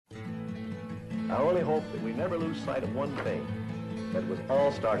I only hope that we never lose sight of one thing, that it was all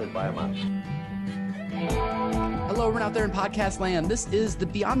started by a mouse. Hello, everyone out there in podcast land. This is the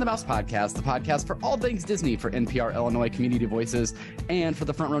Beyond the Mouse podcast, the podcast for all things Disney for NPR Illinois Community Voices and for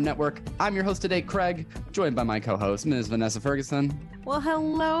the Front Row Network. I'm your host today, Craig, joined by my co-host, Ms. Vanessa Ferguson. Well,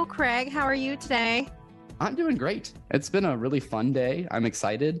 hello, Craig. How are you today? I'm doing great. It's been a really fun day. I'm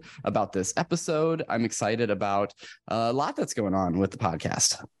excited about this episode. I'm excited about a lot that's going on with the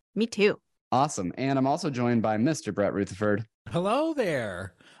podcast. Me too. Awesome. And I'm also joined by Mr. Brett Rutherford. Hello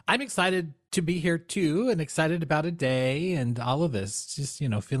there. I'm excited to be here too, and excited about a day and all of this. Just,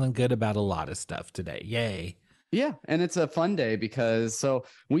 feeling good about a lot of stuff today. Yay. Yeah, and it's a fun day because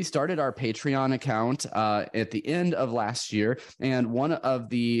we started our Patreon account at the end of last year, and one of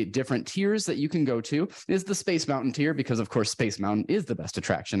the different tiers that you can go to is the Space Mountain tier because, of course, Space Mountain is the best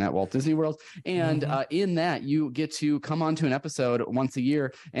attraction at Walt Disney World, and in that, you get to come on to an episode once a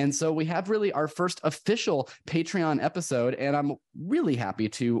year, and so we have really our first official Patreon episode, and I'm really happy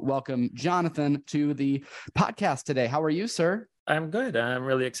to welcome Jonathan to the podcast today. How are you, sir? I'm good. I'm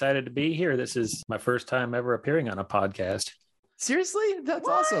really excited to be here. This is my first time ever appearing on a podcast. Seriously? That's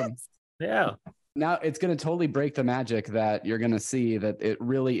awesome. Yeah. Now it's going to totally break the magic that you're going to see that it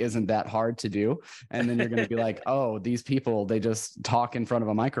really isn't that hard to do. And then you're going to be like, oh, these people, they just talk in front of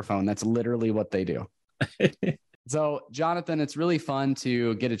a microphone. That's literally what they do. So, Jonathan, it's really fun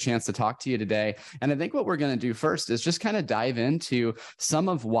to get a chance to talk to you today. And I think what we're going to do first is just kind of dive into some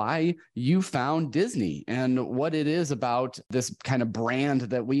of why you found Disney and what it is about this kind of brand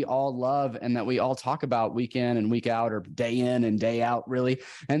that we all love and that we all talk about week in and week out, or day in and day out, really.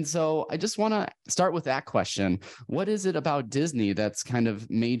 And so I just want to start with that question. What is it about Disney that's kind of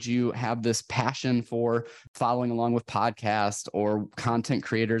made you have this passion for following along with podcasts or content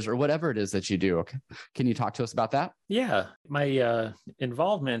creators or whatever it is that you do? Can you talk to us about that? Yeah. My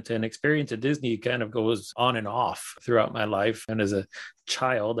involvement and experience at Disney kind of goes on and off throughout my life. And as a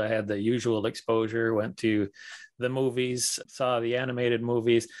child, I had the usual exposure, went to the movies, saw the animated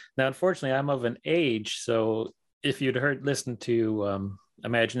movies. Now, unfortunately, I'm of an age. So if you'd listened to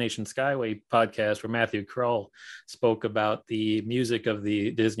Imagination Skyway podcast where Matthew Kroll spoke about the music of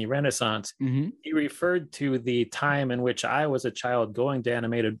the Disney Renaissance, he referred to the time in which I was a child going to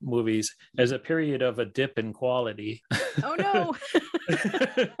animated movies as a period of a dip in quality. Oh, no.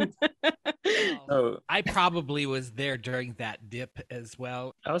 So, I probably was there during that dip as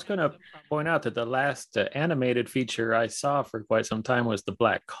well. I was going to point out that the last animated feature I saw for quite some time was The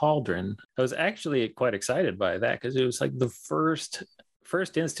Black Cauldron. I was actually quite excited by that because it was like the first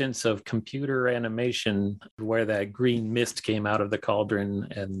instance of computer animation where that green mist came out of the cauldron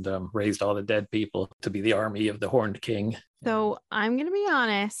and raised all the dead people to be the army of the Horned King. So I'm going to be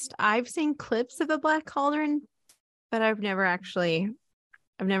honest. I've seen clips of the Black Cauldron, but I've never actually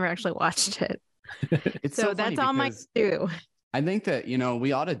watched it. It's so that's on my queue. I think that,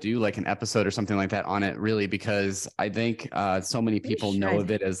 we ought to do like an episode or something like that on it, really, because I think so many people know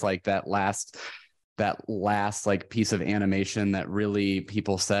of it as like that last like piece of animation that really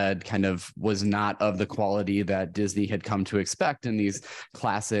people said kind of was not of the quality that Disney had come to expect in these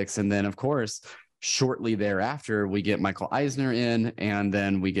classics. And then, of course, shortly thereafter, we get Michael Eisner in, and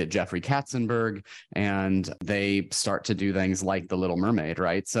then we get Jeffrey Katzenberg, and they start to do things like The Little Mermaid,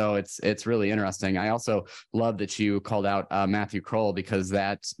 right? So it's really interesting. I also love that you called out Matthew Kroll, because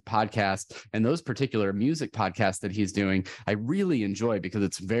that podcast and those particular music podcasts that he's doing, I really enjoy because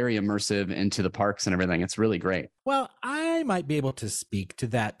it's very immersive into the parks and everything. It's really great. Well, I might be able to speak to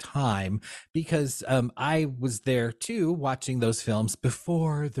that time because I was there too, watching those films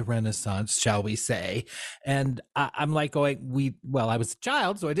before the Renaissance, shall we say. And I'm like going, I was a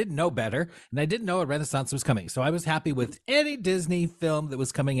child, so I didn't know better. And I didn't know a Renaissance was coming. So I was happy with any Disney film that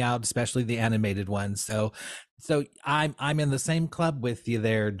was coming out, especially the animated ones. So I'm in the same club with you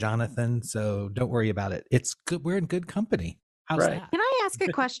there, Jonathan. So don't worry about it. It's good. We're in good company. How's that? Can I ask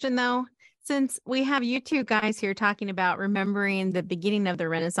a question though? Since we have you two guys here talking about remembering the beginning of the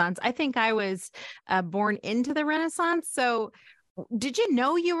Renaissance, I think I was born into the Renaissance. So did you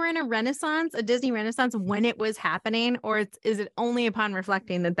know you were in a Disney Renaissance when it was happening? Or is it only upon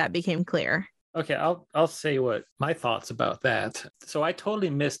reflecting that became clear? Okay, I'll say what my thoughts about that. So I totally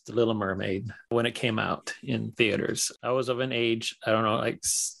missed The Little Mermaid when it came out in theaters. I was of an age, I don't know, like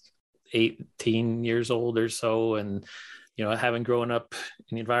 18 years old or so. And having grown up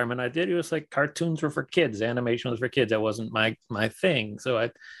in the environment I did, it was like cartoons were for kids, animation was for kids. That wasn't my thing. So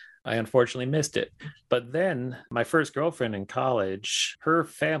I unfortunately missed it. But then my first girlfriend in college, her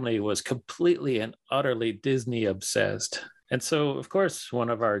family was completely and utterly Disney obsessed. And so, of course, one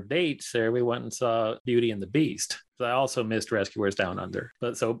of our dates there, we went and saw Beauty and the Beast. So I also missed Rescuers Down Under.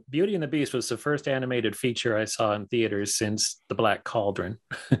 But so Beauty and the Beast was the first animated feature I saw in theaters since The Black Cauldron,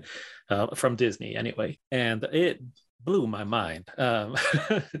 from Disney anyway. And it blew my mind.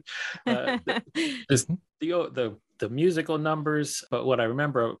 The musical numbers, but what I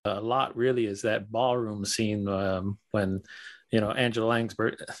remember a lot really is that ballroom scene when Angela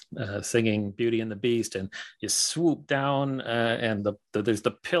Langsberg singing Beauty and the Beast, and you swoop down and there's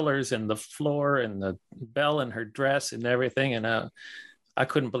the pillars and the floor and the bell in her dress and everything, and I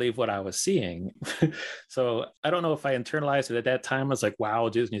couldn't believe what I was seeing. So I don't know if I internalized it at that time. I was like, wow,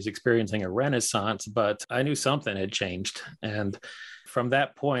 Disney's experiencing a renaissance, but I knew something had changed. And from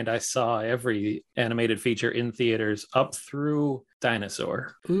that point, I saw every animated feature in theaters up through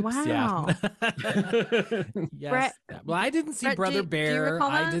Dinosaur. Oops, wow. Yeah. Yes. Brett, well, I didn't see Brett, Brother do you Bear. recall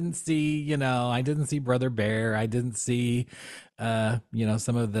I that? didn't see, I didn't see Brother Bear. I didn't see, some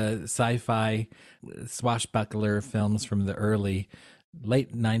of the sci-fi swashbuckler films from the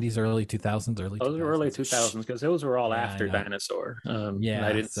late 90s, early 2000s, early 2000s. Those were early 2000s because those were all after I know. Dinosaur. And Yeah,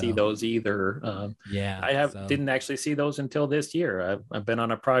 I didn't see so- those either. Didn't actually see those until this year. I've been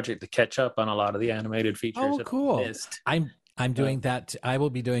on a project to catch up on a lot of the animated features. Oh, that I cool. missed. I'm doing that. I will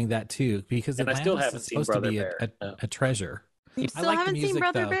be doing that too, because And I Atlantis still is haven't seen supposed to be Brother Bear. No. a treasure. You I still like the haven't seen music,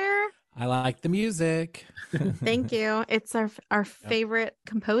 Brother though. Bear? I like the music. Thank you. It's our favorite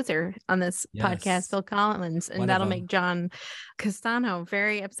composer on this Yes. podcast, Phil Collins, and One of that'll them. make John Castano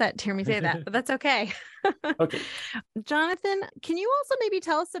very upset to hear me say that, but that's okay. Okay. Jonathan, can you also maybe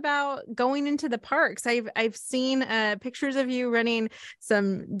tell us about going into the parks? I've seen pictures of you running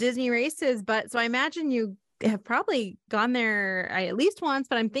some Disney races, but so I imagine you have probably gone there at least once,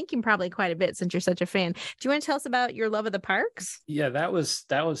 but I'm thinking probably quite a bit since you're such a fan. Do you want to tell us about your love of the parks? Yeah, that was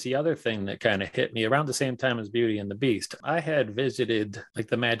the other thing that kind of hit me around the same time as Beauty and the Beast. I had visited like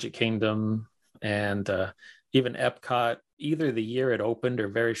the Magic Kingdom and even Epcot, either the year it opened or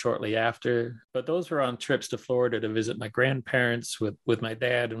very shortly after. But those were on trips to Florida to visit my grandparents with my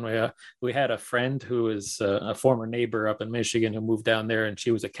dad. And we had a friend who is a former neighbor up in Michigan who moved down there, and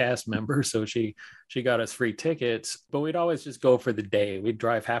she was a cast member. So she got us free tickets, but we'd always just go for the day. We'd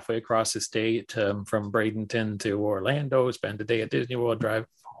drive halfway across the state from Bradenton to Orlando, spend the day at Disney World, drive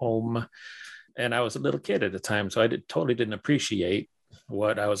home. And I was a little kid at the time, so I totally didn't appreciate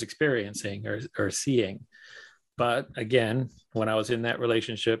what I was experiencing or seeing. But again, when I was in that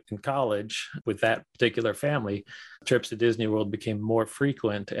relationship in college with that particular family, trips to Disney World became more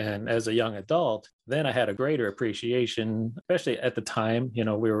frequent. And as a young adult, then I had a greater appreciation, especially at the time. We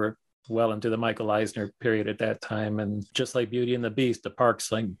were well into the Michael Eisner period at that time. And just like Beauty and the Beast, the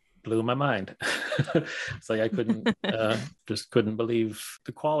parks blew my mind. It's like I couldn't believe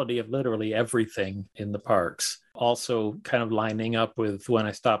the quality of literally everything in the parks. Also kind of lining up with when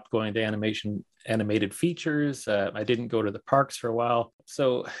I stopped going to animated features. I didn't go to the parks for a while.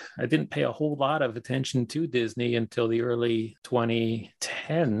 So I didn't pay a whole lot of attention to Disney until the early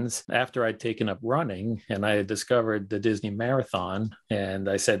 2010s, after I'd taken up running and I had discovered the Disney Marathon. And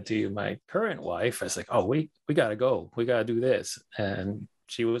I said to my current wife, I was like, oh, we got to go. We got to do this. And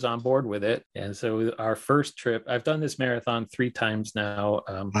she was on board with it. And so our first trip, I've done this marathon 3 times now,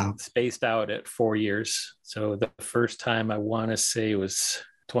 spaced out at 4 years. So the first time I want to say was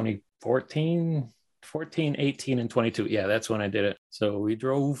 2014, 18, and 22. Yeah, that's when I did it. So we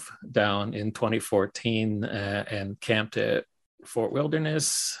drove down in 2014 and camped at Fort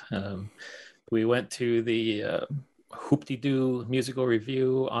Wilderness. We went to the Hoop-de-Doo musical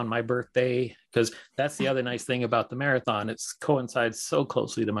review on my birthday, because that's the other nice thing about the marathon. It coincides so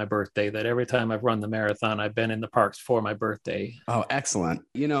closely to my birthday that every time I've run the marathon, I've been in the parks for my birthday. Oh, excellent.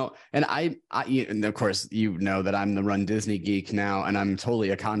 And and of course, that I'm the Run Disney geek now, and I'm totally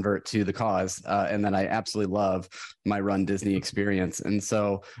a convert to the cause, and that I absolutely love my Run Disney experience. And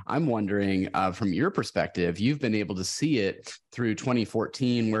so I'm wondering, from your perspective, you've been able to see it through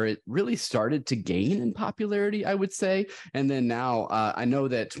 2014, where it really started to gain in popularity, I would say. And then now I know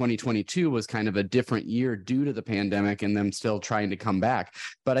that 2022 was kind of a different year due to the pandemic and them still trying to come back.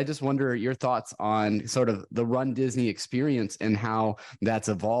 But I just wonder your thoughts on sort of the Run Disney experience and how that's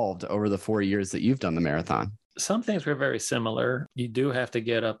evolved over the 4 years that you've done the marathon. Some things were very similar. You do have to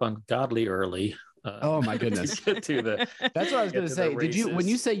get up ungodly early. Oh my goodness! That's what I was going to say. When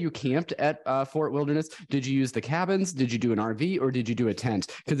you say you camped at Fort Wilderness, did you use the cabins? Did you do an RV, or did you do a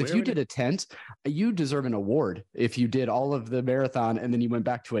tent? Because if you did a tent, you deserve an award if you did all of the marathon and then you went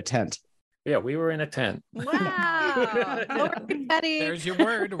back to a tent. Yeah, we were in a tent. Wow. Oh, everybody. There's your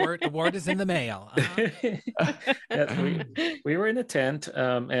word. Word is in the mail. Yes, we were in a tent,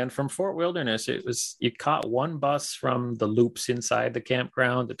 and from Fort Wilderness, you caught one bus from the loops inside the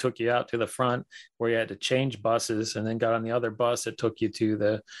campground that took you out to the front, where you had to change buses, and then got on the other bus that took you to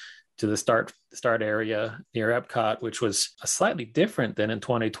the start area near Epcot, which was slightly different than in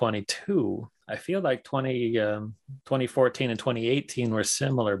 2022. I feel like 2014 and 2018 were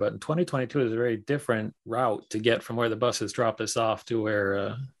similar, but in 2022 is a very different route to get from where the buses dropped us off to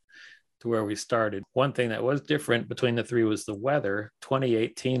where we started. One thing that was different between the three was the weather.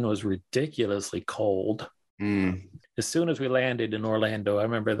 2018 was ridiculously cold. As soon as we landed in Orlando, I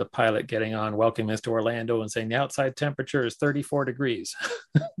remember the pilot getting on, welcoming us to Orlando and saying the outside temperature is 34 degrees.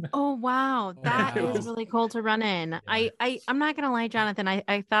 Oh, wow. That is really cold to run in. Yeah. I'm not going to lie, Jonathan.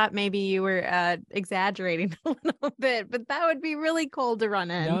 I thought maybe you were exaggerating a little bit, but that would be really cold to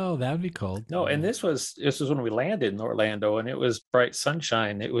run in. No, that would be cold. No, and this was when we landed in Orlando, and it was bright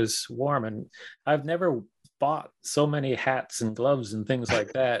sunshine. It was warm, and I've never bought so many hats and gloves and things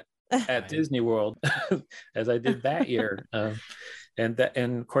like that at Disney World as I did that year. And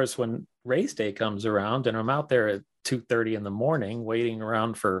of course, when race day comes around and I'm out there at 2:30 in the morning, waiting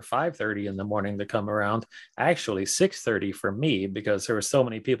around for 5:30 in the morning to come around, actually 6:30 for me, because there were so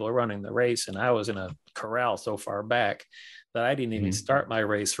many people running the race and I was in a corral so far back that I didn't even start my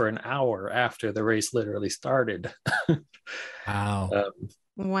race for an hour after the race literally started. Wow.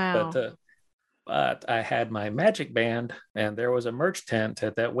 Wow. But I had my magic band, and there was a merch tent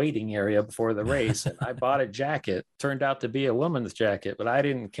at that waiting area before the race. And I bought a jacket. Turned out to be a woman's jacket, but I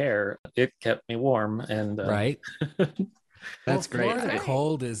didn't care. It kept me warm. And right. That's great.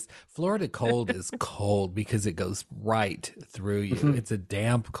 Florida cold is cold because it goes right through you. Mm-hmm. It's a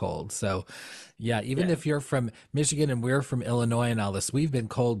damp cold. So yeah, even if you're from Michigan and we're from Illinois and all this, we've been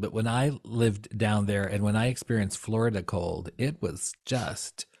cold. But when I lived down there and when I experienced Florida cold, it was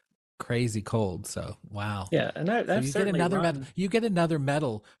just crazy cold. So wow. Yeah, and I've you get another medal. You get another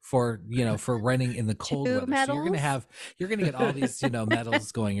medal for running in the cold weather. Medals? So you're gonna get all these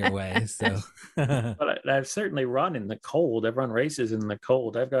medals going your way. So but I've certainly run in the cold. I've run races in the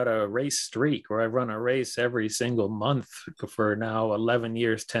cold. I've got a race streak where I run a race every single month for now 11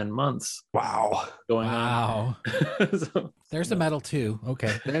 years, 10 months. Wow. Going on. So, there's a medal too.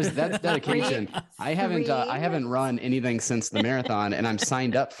 Okay. That's dedication. I haven't run anything since the marathon, and I'm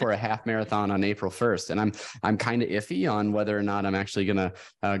signed up for a half marathon on April 1st. And I'm kind of iffy on whether or not I'm actually going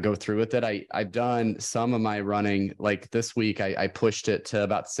to go through with it. I've done some of my running, like this week, I pushed it to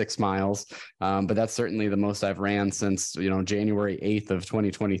about 6 miles. But that's certainly the most I've ran since, January 8th of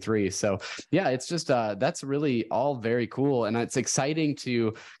 2023. So yeah, it's just, that's really all very cool. And it's exciting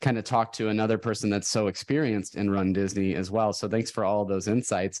to kind of talk to another person that's so experienced in Run Disney as well. So thanks for all of those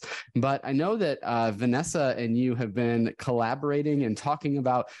insights. But I know that Vanessa and you have been collaborating and talking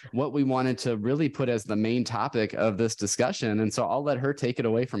about what we wanted to really put as the main topic of this discussion. And so I'll let her take it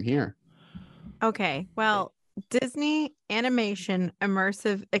away from here. Okay. Well, Disney Animation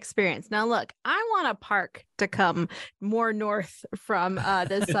Immersive Experience. Now, look, I want a park to come more north from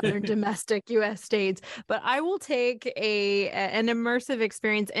the southern domestic U.S. states, but I will take an immersive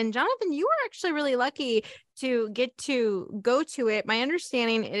experience. And Jonathan, you were actually really lucky to get to go to it. My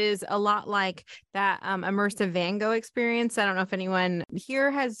understanding is a lot like that immersive Van Gogh experience. I don't know if anyone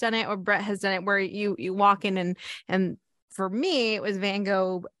here has done it or Brett has done it, where you walk in and for me, it was Van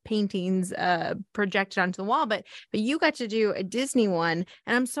Gogh paintings projected onto the wall, but you got to do a Disney one.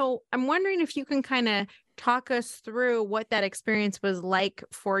 And I'm wondering if you can kind of talk us through what that experience was like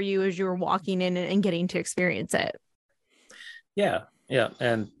for you as you were walking in and getting to experience it. Yeah.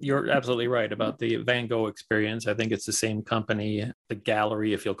 And you're absolutely right about the Van Gogh experience. I think it's the same company, the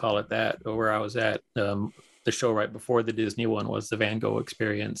gallery, if you'll call it that, where I was at. The show right before the Disney one was the Van Gogh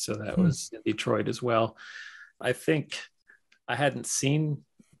experience. So that was in Detroit as well. I think I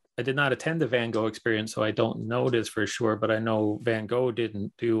did not attend the Van Gogh experience, so I don't know this for sure, but I know Van Gogh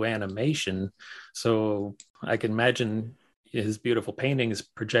didn't do animation. So I can imagine his beautiful paintings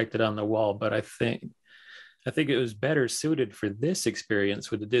projected on the wall, but I think it was better suited for this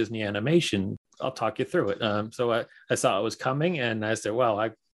experience with the Disney animation. I'll talk you through it. So I saw it was coming and I said, well,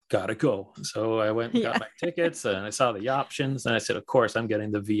 I gotta go. So I went and got my tickets and I saw the options and I said, of course, I'm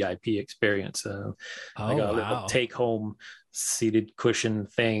getting the VIP experience. I got a little take home seated cushion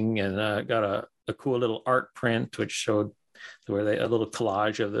thing and got a cool little art print, which showed a little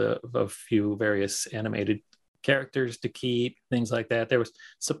collage of a few various animated characters to keep, things like that. There was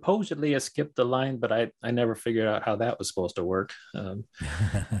supposedly a skip the line, but I never figured out how that was supposed to work. And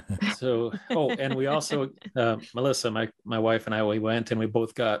we also, Melissa, my wife and I, we went and we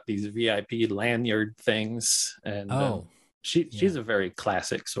both got these VIP lanyard things. And she's a very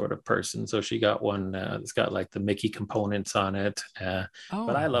classic sort of person. So she got one that's got like the Mickey components on it.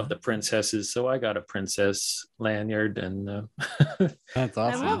 But I love the princesses. So I got a princess lanyard, and that's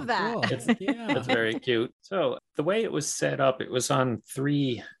awesome. I love that. Cool. it's very cute. So the way it was set up, it was on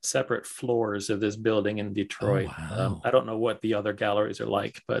 3 separate floors of this building in Detroit. Oh, wow. I don't know what the other galleries are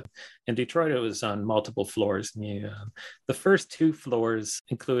like, but in Detroit, it was on multiple floors. And the first 2 floors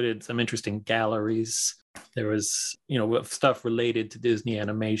included some interesting galleries. There was, stuff related to Disney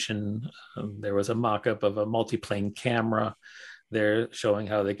animation. There was a mock-up of a multi-plane camera there showing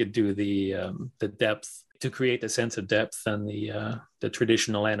how they could do the depth to create a sense of depth and the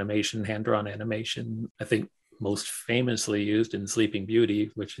traditional animation, hand-drawn animation, I think most famously used in Sleeping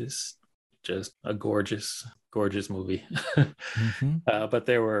Beauty, which is just a gorgeous, gorgeous movie. But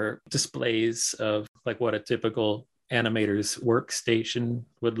there were displays of like what a typical animator's workstation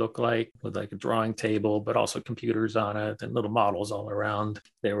would look like, with like a drawing table, but also computers on it and little models all around.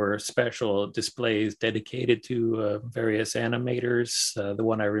 There were special displays dedicated to various animators. The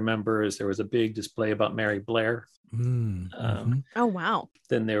one I remember is there was a big display about Mary Blair. Oh, wow.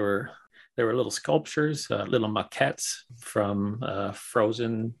 Then there were little sculptures, little maquettes from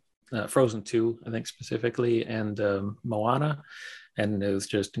Frozen 2, I think specifically, and Moana. And it was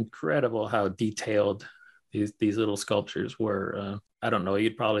just incredible how detailed these little sculptures were. I don't know,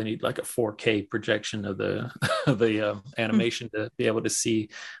 you'd probably need like a 4K projection of the animation to be able to see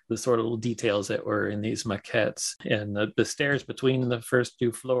the sort of little details that were in these maquettes. And the stairs between the first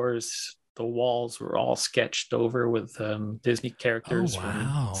 2 floors, the walls were all sketched over with Disney characters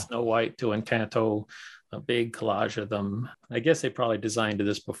from Snow White to Encanto, a big collage of them. I guess they probably designed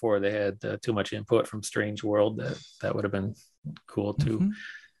this before they had too much input from Strange World. That would have been cool too.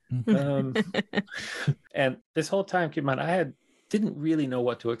 And this whole time, keep in mind, I didn't really know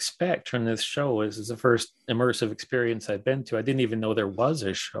what to expect from this show. This is the first immersive experience I'd been to. I didn't even know there was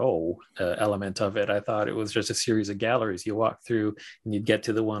a show element of it. I thought it was just a series of galleries you walk through, and you'd get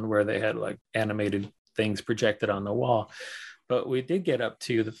to the one where they had like animated things projected on the wall. But we did get up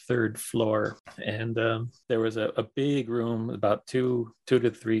to the 3rd floor, and there was a big room about 2 to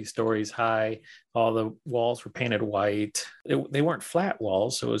 3 stories high. All the walls were painted white. They weren't flat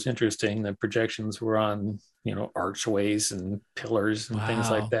walls, so it was interesting. The projections were on, archways and pillars and things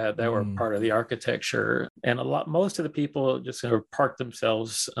like that were part of the architecture. And most of the people just sort of parked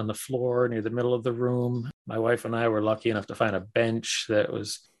themselves on the floor near the middle of the room. My wife and I were lucky enough to find a bench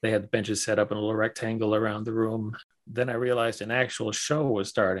they had benches set up in a little rectangle around the room. Then I realized an actual show was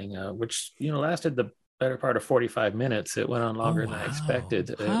starting, which, lasted the better part of 45 minutes. It went on longer than I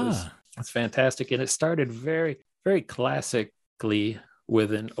expected. It's fantastic. And it started very, very classically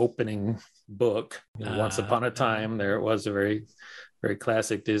with an opening book. Once upon a time, there was a very, very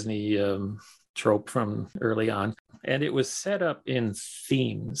classic Disney trope from early on. And it was set up in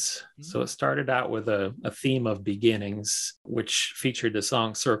themes. So it started out with a theme of beginnings, which featured the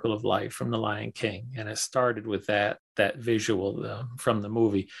song Circle of Life from The Lion King. And it started with that visual from the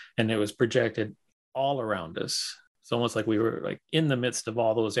movie. And it was projected all around us. It's almost like we were like in the midst of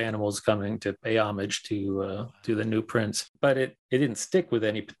all those animals coming to pay homage to the new prince. But it didn't stick with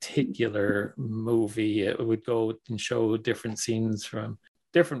any particular movie. It would go and show different scenes from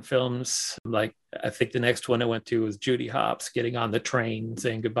different films. Like I think the next one I went to was Judy Hopps getting on the train,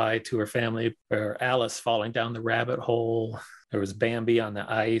 saying goodbye to her family, or Alice falling down the rabbit hole. There was Bambi on the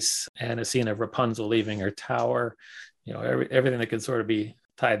ice, and a scene of Rapunzel leaving her tower. Everything that could sort of be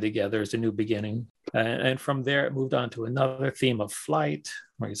tied together as a new beginning. And from there, it moved on to another theme of flight,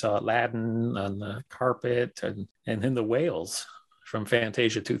 where you saw Aladdin on the carpet, and then the whales from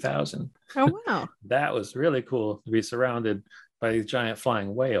Fantasia 2000. Oh, wow. That was really cool to be surrounded by these giant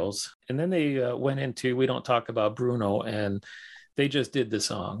flying whales. And then they went into We Don't Talk About Bruno, and they just did the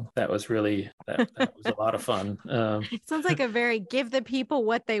song. That was really, that was a lot of fun. It sounds like a very give the people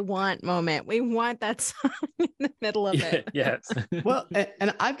what they want moment. We want that song in the middle of it. Yes. Well,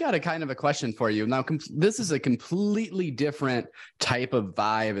 and I've got a kind of a question for you. Now, this is a completely different type of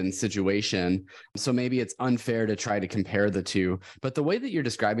vibe and situation. So maybe it's unfair to try to compare the two. But the way that you're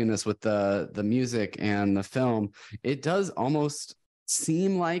describing this with the music and the film, it does almost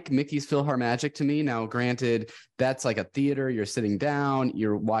seem like Mickey's PhilharMagic to me. Now, granted, that's like a theater. You're sitting down,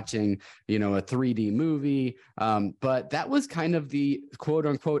 you're watching, a 3D movie. But that was kind of the quote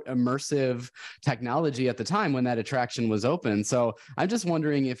unquote immersive technology at the time when that attraction was open. So I'm just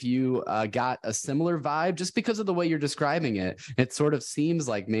wondering if you got a similar vibe just because of the way you're describing it. It sort of seems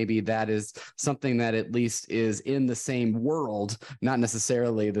like maybe that is something that at least is in the same world, not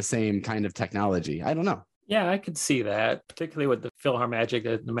necessarily the same kind of technology. I don't know. Yeah, I could see that, particularly with the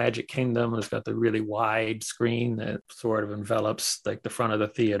PhilharMagic, the Magic Kingdom. It's got the really wide screen that sort of envelops like the front of the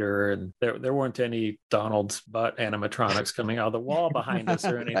theater, and there weren't any Donald's butt animatronics coming out of the wall behind us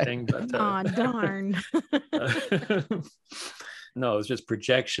or anything. But darn. No, it was just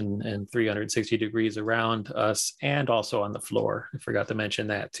projection and 360 degrees around us, and also on the floor. I forgot to mention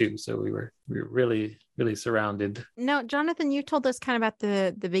that too. So we were really, really surrounded. No, Jonathan, you told us kind of about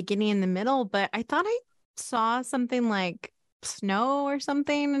the beginning and the middle, but I thought I saw something like snow or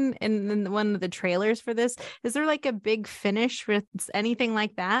something in one of the trailers for this. Is there like a big finish with anything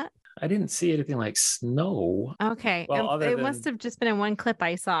like that? I didn't see anything like snow. Okay. Well, it must have just been in one clip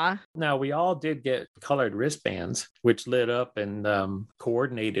I saw. Now, we all did get colored wristbands, which lit up and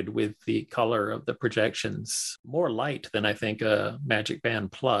coordinated with the color of the projections. More light than I think a Magic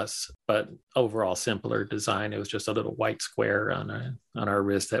Band Plus, but overall simpler design. It was just a little white square on our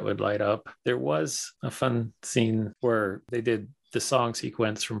wrist that would light up. There was a fun scene where they did the song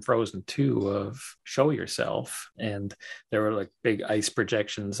sequence from Frozen 2 of Show Yourself. And there were like big ice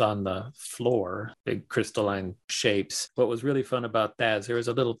projections on the floor, big crystalline shapes. What was really fun about that is there was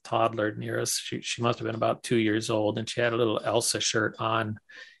a little toddler near us. She must have been about 2 years old, and she had a little Elsa shirt on.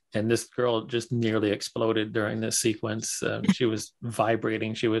 And this girl just nearly exploded during this sequence. She was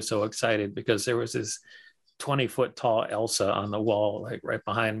vibrating. She was so excited because there was this 20-foot tall Elsa on the wall, like right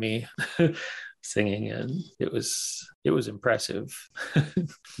behind me. Singing, and it was impressive.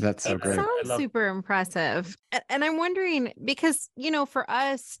 That's so great. Sounds super impressive. And I'm wondering, because for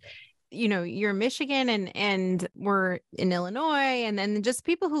us, you're in Michigan and we're in Illinois, and then just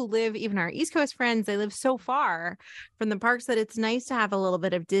people who live, even our East Coast friends, they live so far from the parks that it's nice to have a little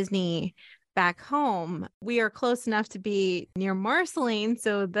bit of Disney back home. We are close enough to be near Marceline,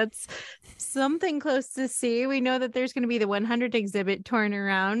 so that's something close to see. We know that there's going to be the 100 exhibit touring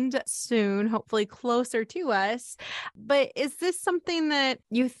around soon, hopefully closer to us. But is this something that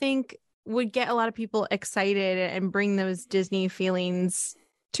you think would get a lot of people excited and bring those Disney feelings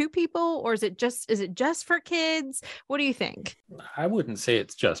to people, or is it just for kids? What do you think? I wouldn't say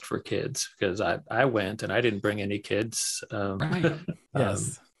it's just for kids, because I went and I didn't bring any kids. Right.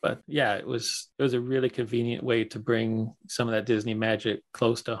 Yes. But yeah, it was a really convenient way to bring some of that Disney magic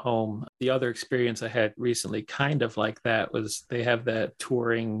close to home. The other experience I had recently, kind of like that, was they have that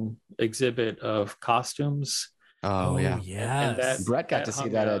touring exhibit of costumes. Oh yeah. And Brett got to see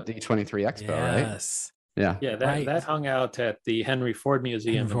that at D23 Expo, right? Yeah. That hung out at the Henry Ford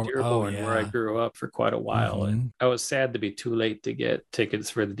Museum in Dearborn, where I grew up for quite a while. Mm-hmm. And I was sad to be too late to get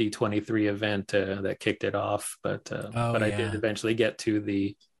tickets for the D23 event that kicked it off. But I did eventually get to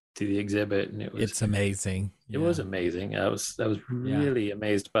the exhibit, and it's amazing. It was amazing. I was really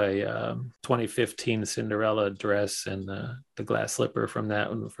amazed by 2015 Cinderella dress and the glass slipper from that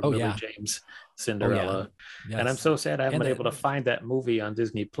one, from Billy James Cinderella. Yes. And I'm so sad I haven't been able to find that movie on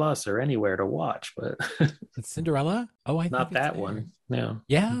Disney Plus or anywhere to watch. But Cinderella? Oh, I think not that one. No.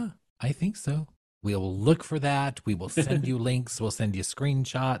 Yeah, I think so. We'll look for that. We will send you links. We'll send you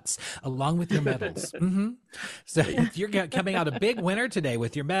screenshots along with your medals. Mm-hmm. So you're coming out a big winner today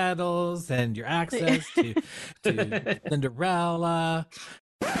with your medals and your access to Cinderella.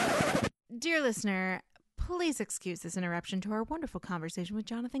 Dear listener, please excuse this interruption to our wonderful conversation with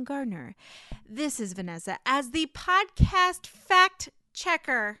Jonathan Gardner. This is Vanessa as the podcast fact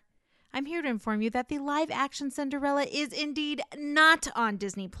checker. I'm here to inform you that the live-action Cinderella is indeed not on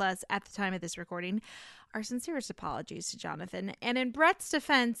Disney Plus at the time of this recording. Our sincerest apologies to Jonathan. And in Brett's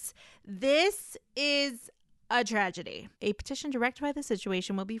defense, this is a tragedy. A petition to rectify the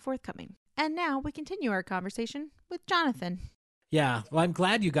situation will be forthcoming. And now we continue our conversation with Jonathan. Yeah, well, I'm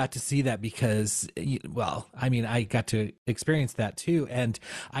glad you got to see that because, I got to experience that too. And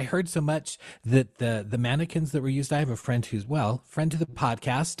I heard so much that the mannequins that were used, I have a friend who's, friend to the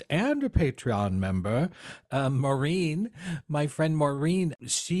podcast and a Patreon member, Maureen, my friend Maureen,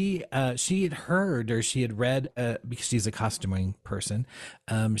 she had heard, or she had read, because she's a costuming person,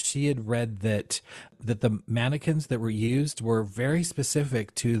 she had read that the mannequins that were used were very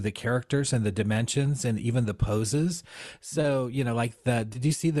specific to the characters and the dimensions and even the poses. So, did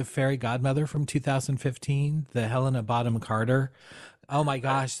you see the fairy godmother from 2015, the Helena Bonham Carter Oh my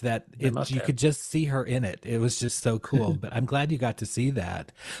gosh, you could just see her in it. It was just so cool. But I'm glad you got to see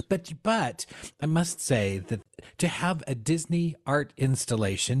that. But I must say that to have a Disney art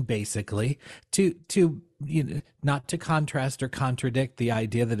installation, basically, to not to contrast or contradict the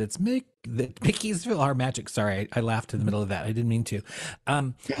idea that that Mickey's PhilharMagic. Sorry, I laughed in the middle of that. I didn't mean to.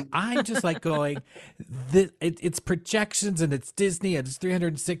 I'm just like going, it's projections and it's Disney and it's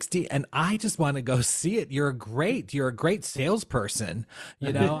 360, and I just want to go see it. You're a great salesperson.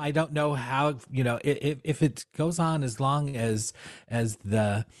 I don't know how, if it goes on as long as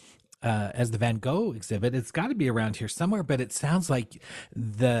the Van Gogh exhibit, it's got to be around here somewhere. But it sounds like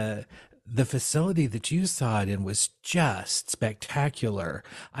the facility that you saw it in was just spectacular.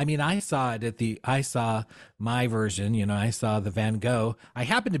 I mean, I saw my version, I saw the Van Gogh. I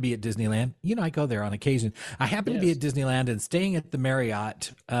happened to be at Disneyland. I go there on occasion. I happened to be at Disneyland and staying at the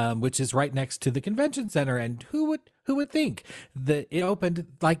Marriott, which is right next to the convention center. And who would think that it opened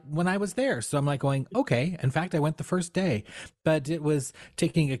like when I was there? So I'm like going, okay. In fact, I went the first day, but it was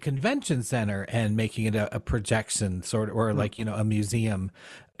taking a convention center and making it a projection sort of, or like, a museum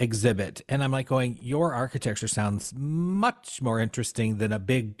exhibit. And I'm like going, your architecture sounds much more interesting than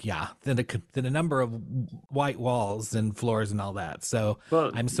than a number of white walls and floors and all that. So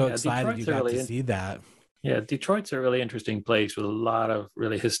I'm so excited you got to see that. Yeah, Detroit's a really interesting place with a lot of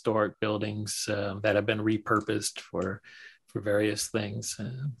really historic buildings that have been repurposed for various things.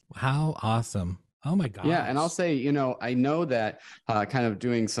 How awesome. Oh my gosh. Yeah, and I'll say, I know that kind of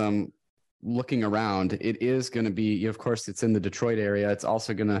doing some looking around, it is going to be, of course, it's in the Detroit area. It's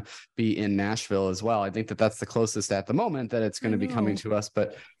also going to be in Nashville as well. I think that that's the closest at the moment that it's going to be coming to us,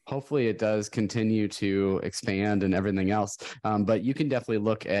 but hopefully it does continue to expand and everything else. But you can definitely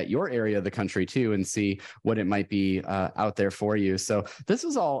look at your area of the country too and see what it might be out there for you. So this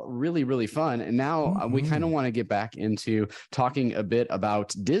was all really, really fun. And now we kind of want to get back into talking a bit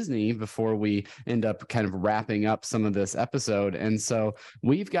about Disney before we end up kind of wrapping up some of this episode. And so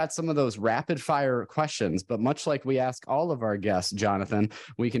we've got some of those rapid fire questions, but much like we ask all of our guests, Jonathan,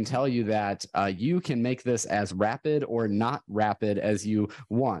 we can tell you that you can make this as rapid or not rapid as you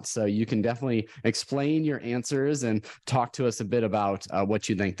want. So you can definitely explain your answers and talk to us a bit about what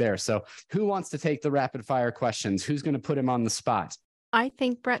you think there. So who wants to take the rapid fire questions? Who's going to put him on the spot? I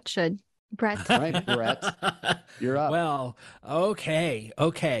think Brett should. Brett. All right, Brett, you're up. Well,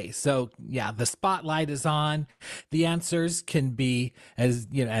 okay. So yeah, the spotlight is on. The answers can be as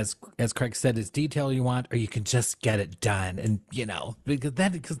Craig said, as detailed you want, or you can just get it done. And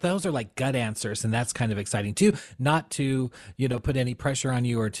because those are like gut answers, and that's kind of exciting too. Not to put any pressure on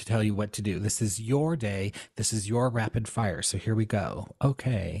you or to tell you what to do. This is your day. This is your rapid fire. So here we go.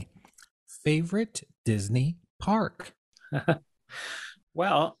 Okay, favorite Disney park.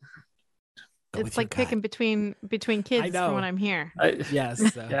 Well. It's like picking between kids from when I'm here.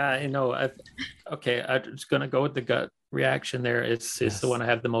 Yes. Yeah, okay, I'm just going to go with the gut reaction there. It's the one I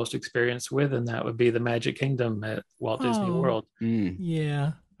have the most experience with, and that would be the Magic Kingdom at Walt Disney World.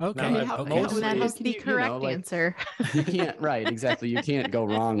 Yeah. Okay. That has the correct answer. You can't, right, exactly. You can't go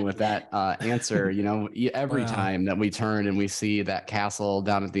wrong with that answer. Every time that we turn and we see that castle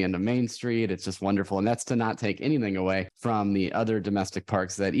down at the end of Main Street, it's just wonderful. And that's to not take anything away from the other domestic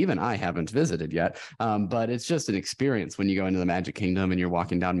parks that even I haven't visited yet. But it's just an experience when you go into the Magic Kingdom and you're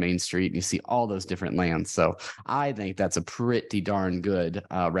walking down Main Street and you see all those different lands. So I think that's a pretty darn good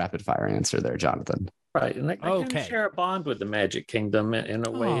rapid fire answer there, Jonathan. Right, and I kind of share a bond with the Magic Kingdom in a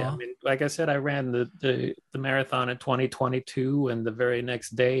way. I mean, like I said, I ran the marathon in 2022, and the very next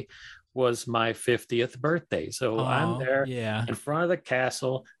day was my 50th birthday. So I'm there in front of the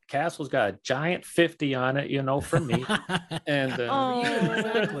castle. The castle's got a giant 50 on it, for me. And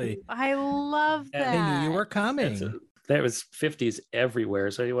exactly. I love that. They knew you were coming. There was 50s everywhere.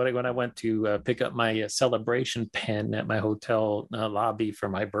 So when I went to pick up my celebration pen at my hotel lobby for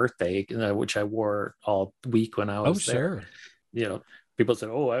my birthday, which I wore all week when I was there. Sure. People said,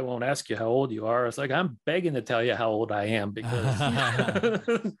 "Oh, I won't ask you how old you are." It's like, I'm begging to tell you how old I am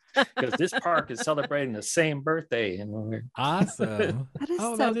because this park is celebrating the same birthday. And awesome. That is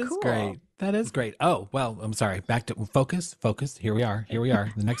so that is cool. Great. That is great. Oh, well, I'm sorry. Back to focus. Here we are.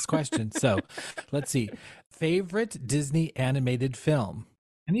 The next question. So let's see. Favorite Disney animated film?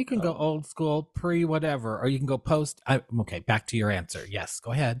 And you can go old school, pre whatever, or you can go post. Okay, back to your answer. Yes,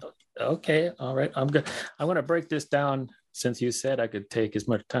 go ahead. Okay, all right. I'm going to break this down. Since you said I could take as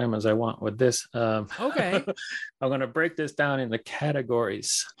much time as I want with this. Okay. I'm going to break this down into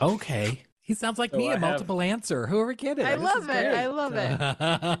categories. Okay. He sounds like me, a multiple answer. Whoever get it. I love it.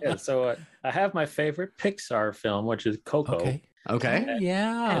 Yeah, so I have my favorite Pixar film, which is Coco. Okay.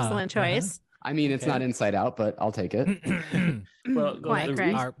 Yeah. Excellent choice. I mean, it's not Inside Out, but I'll take it. Well, Quiet, the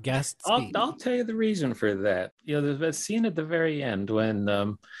Greg. Our guest I'll speak. tell you the reason for that. There's a scene at the very end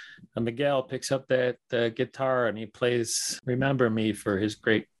when Miguel picks up that guitar and he plays "Remember Me" for his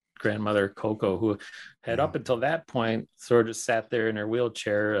great grandmother Coco, who had up until that point sort of sat there in her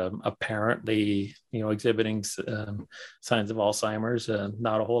wheelchair, apparently exhibiting signs of Alzheimer's.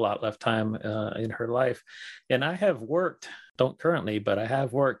 Not a whole lot left time in her life, and I have worked, don't currently, but I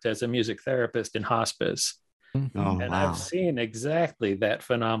have worked as a music therapist in hospice. Oh, And wow. I've seen exactly that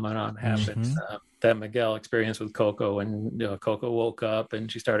phenomenon happen that Miguel experienced with Coco. And Coco woke up and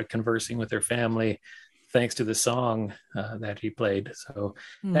she started conversing with her family thanks to the song that he played. So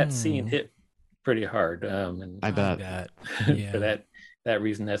that scene hit pretty hard. And I bet. Yeah. for that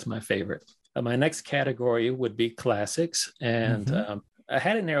reason, that's my favorite. My next category would be classics. And I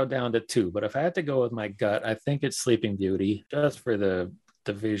had it narrowed down to 2, but if I had to go with my gut, I think it's Sleeping Beauty, just for the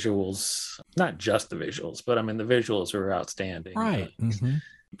visuals, not just the visuals, but I mean, the visuals were outstanding. Right.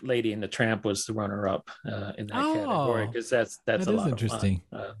 Lady and the Tramp was the runner-up in that category, because that's that a is lot interesting.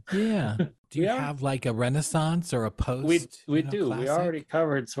 of fun. Yeah. Do you have like a Renaissance or a post? We do. Classic? We already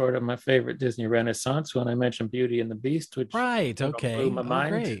covered sort of my favorite Disney Renaissance when I mentioned Beauty and the Beast, which blew my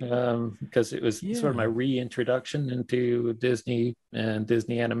mind, because it was sort of my reintroduction into Disney and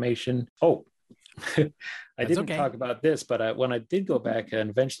Disney animation. I didn't talk about this, but when I did go back and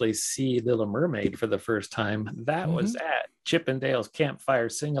eventually see Little Mermaid for the first time, that was at Chippendale's Campfire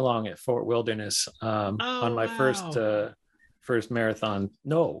Sing-Along at Fort Wilderness on my first marathon.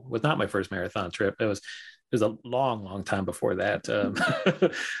 No, it was not my first marathon trip. It was a long time before that.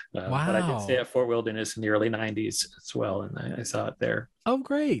 But I did stay at Fort Wilderness in the early 90s as well, and I saw it there. Oh,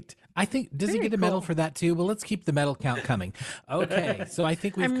 great. I think, does he get a medal for that too? Well, let's keep the medal count coming. Okay, so I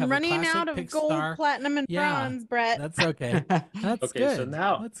think we've covered running classic, out of Pixar. gold, platinum, and bronze, Brett. That's okay. That's okay, good.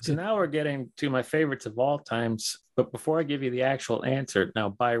 So now we're getting to my favorites of all times. But before I give you the actual answer, now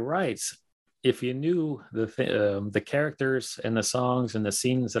by rights, if you knew the characters and the songs and the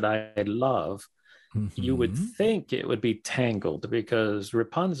scenes that I love, you would think it would be Tangled, because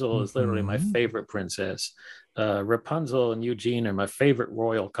Rapunzel is literally my favorite princess. Rapunzel and Eugene are my favorite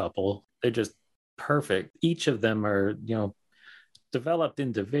royal couple. They're just perfect. Each of them are, developed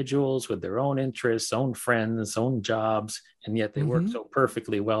individuals with their own interests, own friends, own jobs, and yet they work so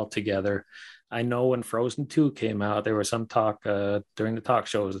perfectly well together. I know when Frozen 2 came out, there was some talk during the talk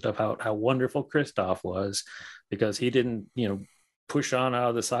shows about how wonderful Kristoff was, because he didn't, push Anna out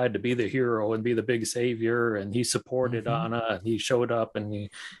of the side to be the hero and be the big savior, and he supported Anna, and he showed up and he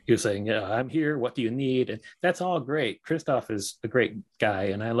was saying, "Yeah, I'm here. What do you need?" And that's all great. Kristoff is a great guy,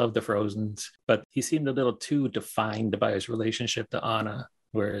 and I love the Frozens, but he seemed a little too defined by his relationship to Anna,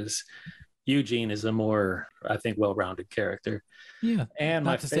 whereas Eugene is a more, I think, well-rounded character. Yeah. And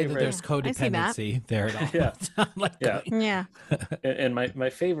Not my to favorite, say that there's codependency there at all. Yeah. And my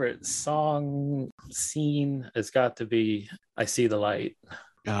favorite song scene has got to be "I See the Light,"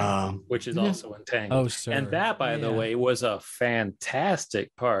 which is also Entangled. Oh, sure. And that, by the way, was a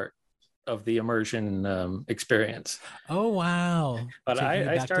fantastic part of the immersion experience. Oh, wow. But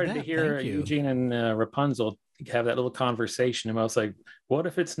I started to hear Eugene and Rapunzel have that little conversation, and I was like, what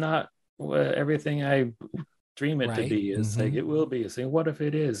if it's not everything I dream it to be? It's like, it will be. It's like, what if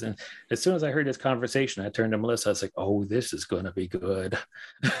it is? And as soon as I heard this conversation, I turned to Melissa. I was like, oh, this is going to be good.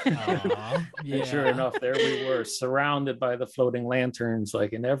 And sure enough, there we were, surrounded by the floating lanterns,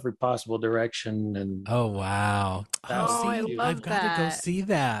 like in every possible direction. And oh, wow. I've got to go see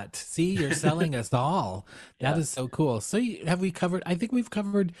that. See, you're selling us all. That is so cool. So have we covered, I think we've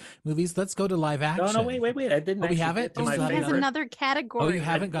covered movies. Let's go to live action. No, wait. I didn't. We have it? He has another category. Oh, you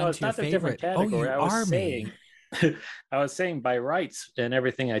haven't gone to your favorite. Oh, you are me. I was saying by rights and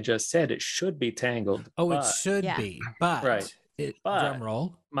everything I just said, it should be Tangled. Oh, it should be. But, drum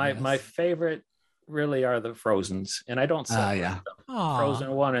roll. My favorite really are the Frozens, and I don't say Frozen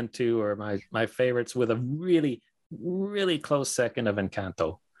 1 and 2 are my favorites, with a really, really close second of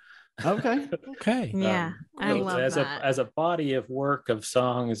Encanto. Okay. Yeah, I love that. As a body of work, of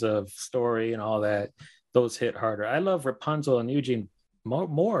songs, of story, and all that, those hit harder. I love Rapunzel and Eugene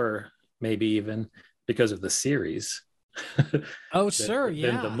more maybe even because of the series. Oh, sure,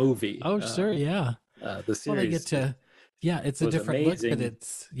 than the movie. Oh, sure, yeah. The series. Well, they get to, it's a different amazing. look, but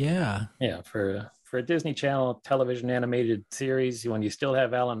it's, yeah, for a Disney Channel television animated series, when you still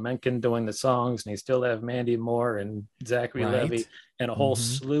have Alan Menken doing the songs, and you still have Mandy Moore and Zachary Levi and a whole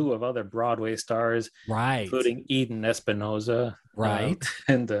slew of other Broadway stars, including Eden Espinosa,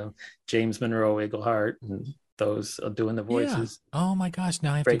 and James Monroe Iglehart, and those doing the voices. Oh my gosh,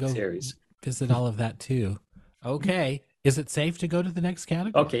 now I have Great to go series. Visit all of that too. Okay, Is it safe to go to the next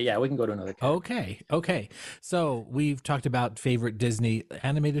category? Okay, yeah, we can go to another category. Okay. So we've talked about favorite Disney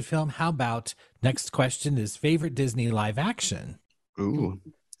animated film. How about next question is favorite Disney live action? Ooh.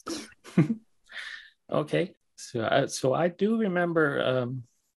 Okay, so I do remember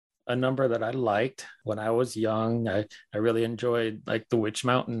a number that I liked when I was young. I really enjoyed like the Witch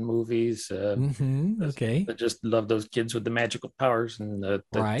Mountain movies. Okay. I just love those kids with the magical powers and the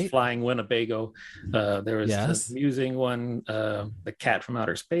Right. flying Winnebago. There was Yes. an amusing one. The Cat from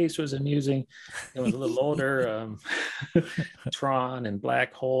Outer Space was amusing. It was a little older. Tron and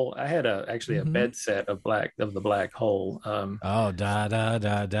Black Hole. I had actually a bed set of the Black Hole. Oh, da da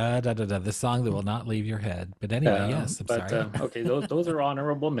da da da da da. The song that will not leave your head. But anyway, yes. I'm sorry. Okay, those are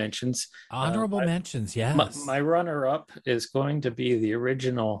honorable mentions. Honorable mentions. Yes. My runner-up is going to be the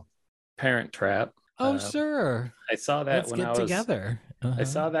original Parent Trap. Oh, sure. I saw that Let's get together. I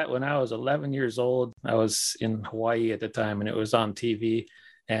saw that when I was 11 years old. I was in Hawaii at the time, and it was on TV.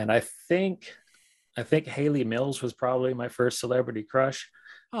 And I think Haley Mills was probably my first celebrity crush.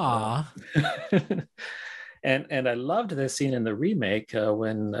 Aw. And I loved this scene in the remake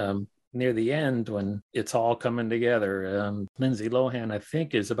when near the end when it's all coming together. Lindsay Lohan, I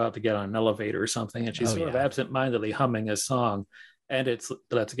think, is about to get on an elevator or something, and she's sort of absentmindedly humming a song. And it's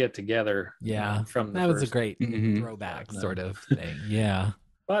Let's Get Together. Yeah. From that was a great throwback sort of thing. Yeah.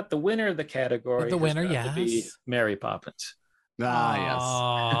 But the winner of the category to be Mary Poppins.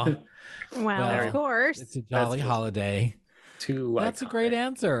 Ah, yes. Wow, of course. It's a jolly holiday. That's a great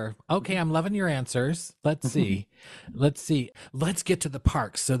answer. Okay, I'm loving your answers. Let's see. Let's get to the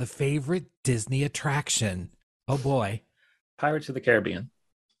parks. So the favorite Disney attraction. Oh boy. Pirates of the Caribbean.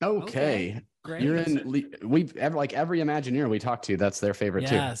 Okay. Great. You're in. Like every Imagineer we talk to, that's their favorite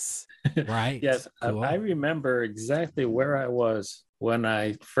too. Yes. Right. Yes. Cool. I remember exactly where I was when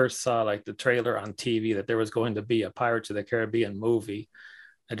I first saw like the trailer on TV that there was going to be a Pirates of the Caribbean movie.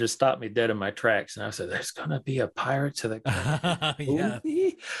 It just stopped me dead in my tracks. And I said, there's going to be a Pirates of the Caribbean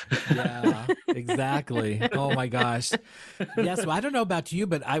movie? Yeah, exactly. Oh my gosh. Yes. Well, I don't know about you,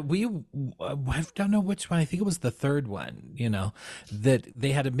 but I don't know which one. I think it was the third one, that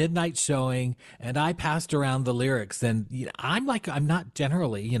they had a midnight showing and I passed around the lyrics and I'm not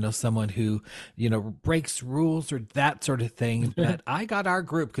generally, someone who, breaks rules or that sort of thing, but I got our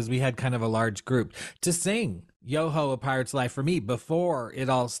group, because we had kind of a large group, to sing Yo-Ho, A Pirate's Life for me before it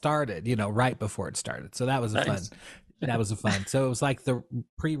all started, right before it started. So that was fun. That was fun. So it was like the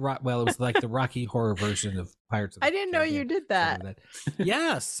it was like the Rocky Horror version of Pirates of the I didn't know you did that.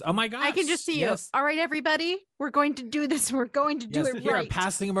 Yes. Oh my gosh. I can just see you. All right, everybody, we're going to do this. We're going to do it here, right. I'm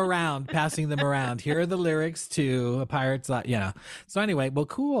passing them around. Here are the lyrics to A Pirate's Life. So anyway, well,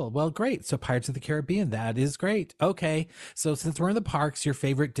 cool. Well, great. So Pirates of the Caribbean, that is great. Okay. So since we're in the parks, your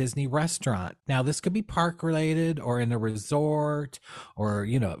favorite Disney restaurant. Now this could be park related or in a resort or,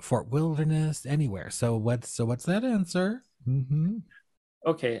 at Fort Wilderness, anywhere. So what's that answer?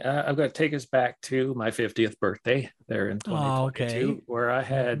 Okay, I've got to take us back to my 50th birthday there in 2022, where I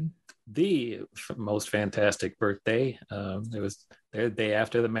had the most fantastic birthday. It was the day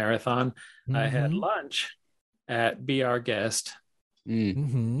after the marathon. I had lunch at Be Our Guest,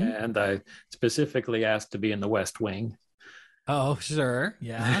 and I specifically asked to be in the West Wing. Oh, sure.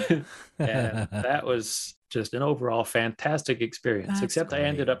 Yeah. And that was just an overall fantastic experience. Except I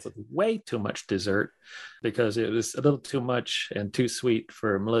ended up with way too much dessert because it was a little too much and too sweet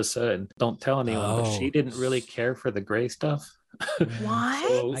for Melissa. And don't tell anyone, but she didn't really care for the gray stuff.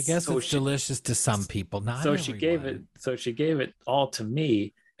 What? I guess it's delicious to some people, not so everyone. she gave it all to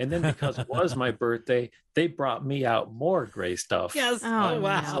me. And then because it was my birthday, they brought me out more gray stuff. Yes. Oh,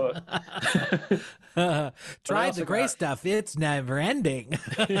 wow. Try the gray stuff. It's never ending.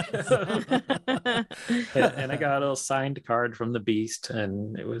 and I got a little signed card from the Beast,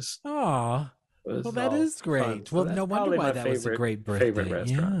 and it was. Oh, well, that is great. So well, no wonder why that was a great birthday. Favorite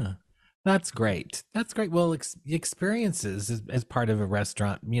restaurant. Yeah. That's great. That's great. Well, experiences as part of a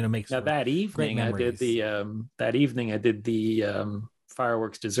restaurant, makes now that evening I did the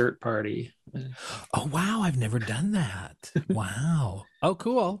fireworks dessert party. Oh wow, I've never done that. Wow. Oh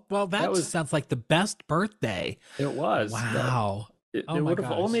cool. Well, that sounds like the best birthday. It was. Wow. It would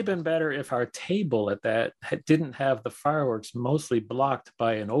have only been better if our table at that didn't have the fireworks mostly blocked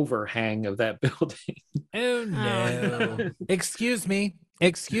by an overhang of that building. Oh no. Excuse me.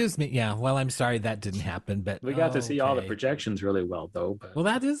 Yeah, well, I'm sorry that didn't happen, but we got to see all the projections really well, though. But. Well,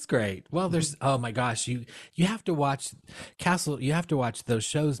 that is great. Well, there's oh my gosh, you have to watch Castle. You have to watch those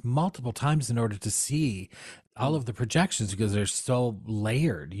shows multiple times in order to see all of the projections because they're so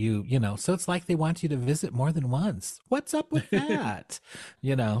layered. So it's like they want you to visit more than once. What's up with that?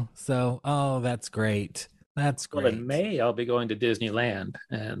 So that's great. That's great. Well, in May, I'll be going to Disneyland.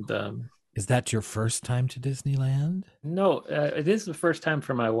 And is that your first time to Disneyland? no, it is the first time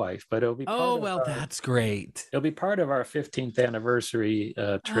for my wife, but it'll be that's great. It'll be part of our 15th anniversary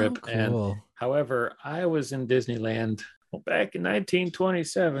trip. Oh, cool. And however, I was in Disneyland back in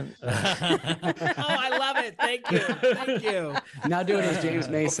 1927. Oh, I love it. Thank you. Thank you. Now do it as James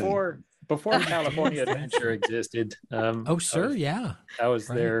Mason. Before California Adventure existed. Yeah. I was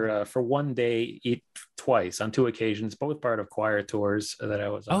there for one day, twice on 2 occasions, both part of choir tours that I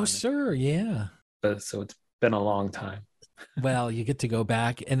was on. Oh, sure. Yeah. So it's been a long time. Well, you get to go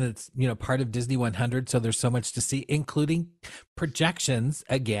back, and it's, part of Disney 100. So there's so much to see, including projections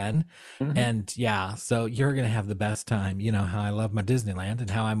again. Mm-hmm. And yeah, so you're going to have the best time. You know how I love my Disneyland and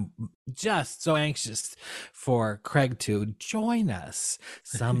how I'm just so anxious for Craig to join us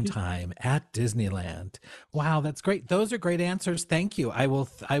sometime at Disneyland. Wow, that's great. Those are great answers. Thank you. I will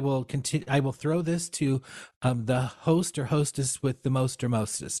continue. I will throw this to the host or hostess with the most or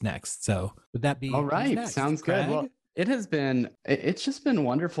mostest next. So would that be all right? Next, Sounds Craig? good. Well, it's just been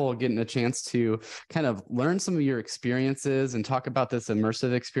wonderful getting a chance to kind of learn some of your experiences and talk about this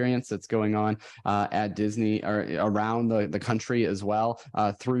immersive experience that's going on at Disney or around the country as well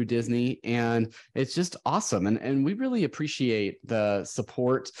through Disney. And it's just awesome. And we really appreciate the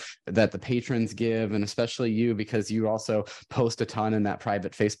support that the patrons give, and especially you, because you also post a ton in that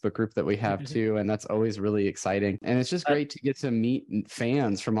private Facebook group that we have too. And that's always really exciting. And it's just great to get to meet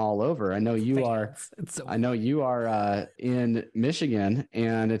fans from all over. I know you are in Michigan,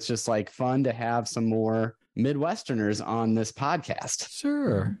 and it's just like fun to have some more Midwesterners on this podcast.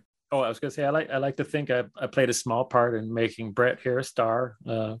 Sure. Oh, I was going to say, I like to think I played a small part in making Brett here a star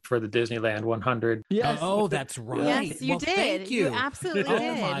for the Disneyland 100. Yes. Oh, that's right. Yes, you did. Thank you. You absolutely did.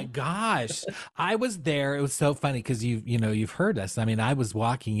 Oh my gosh. I was there. It was so funny because you've heard us. I mean, I was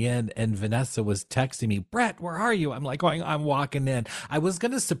walking in and Vanessa was texting me, Brett, where are you? I'm like going, I'm walking in. I was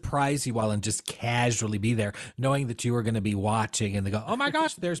going to surprise you all and just casually be there, knowing that you were going to be watching, and they go, oh my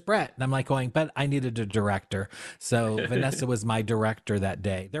gosh, there's Brett. And I'm like going, but I needed a director. So Vanessa was my director that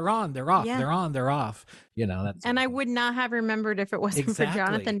day. They're off. Yeah. They're off. That's. And I would not have remembered if it wasn't for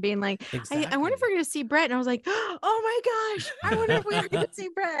Jonathan being like, I wonder if we're going to see Brett. And I was like, oh my gosh, I wonder if we're going to see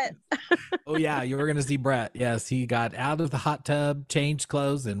Brett. Oh yeah, you were going to see Brett. Yes, he got out of the hot tub, changed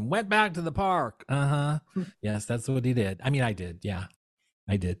clothes, and went back to the park. Yes, that's what he did. I mean, I did. Yeah,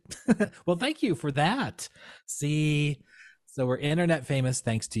 I did. Well, thank you for that. See, so we're internet famous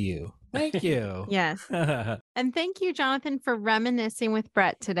thanks to you. Thank you. Yes. And thank you, Jonathan, for reminiscing with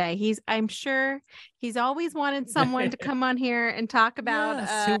Brett today. I'm sure he's always wanted someone to come on here and talk about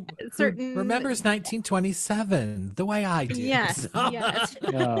certain. Who remembers 1927 the way I do. Yes. Yes.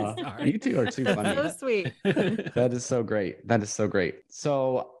 You two are too funny. So sweet. That is so great.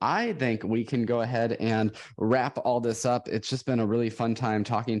 So I think we can go ahead and wrap all this up. It's just been a really fun time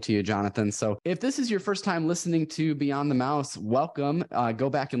talking to you, Jonathan. So if this is your first time listening to Beyond the Mouse, welcome. Go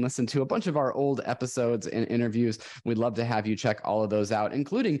back and listen to a bunch of our old episodes and interviews. We'd love to have you check all of those out,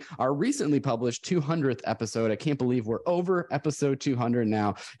 including our recently published 200th episode. I can't believe we're over episode 200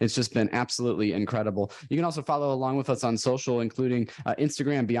 now. It's just been absolutely incredible. You can also follow along with us on social, including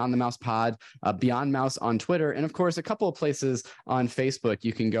Instagram, Beyond the Mouse Pod, Beyond Mouse on Twitter, and of course, a couple of places on Facebook.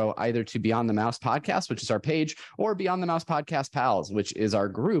 You can go either to Beyond the Mouse Podcast, which is our page, or Beyond the Mouse Podcast Pals, which is our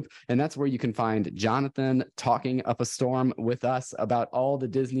group. And that's where you can find Jonathan talking up a storm with us about all the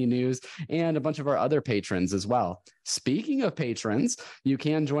Disney news and a bunch of our other patrons as well. Speaking of patrons, you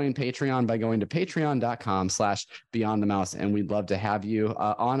can join Patreon by going to patreon.com/Beyond the Mouse. And we'd love to have you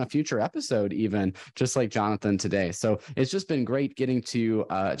on a future episode, even just like Jonathan today. So it's just been great getting to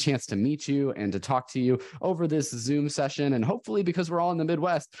a chance to meet you and to talk to you over this Zoom session. And hopefully, because we're all in the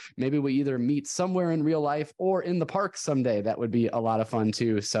Midwest, maybe we either meet somewhere in real life or in the park someday. That would be a lot of fun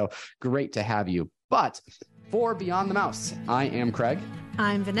too. So great to have you. But for Beyond the Mouse, I am Craig.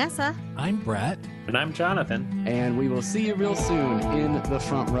 I'm Vanessa. I'm Brett. And I'm Jonathan. And we will see you real soon in the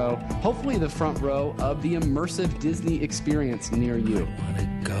front row. Hopefully the front row of the immersive Disney experience near you. I want to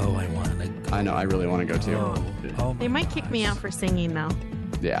go. I know, I really want to go too. Oh, they might kick me out for singing though.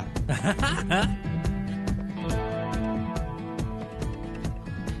 Yeah.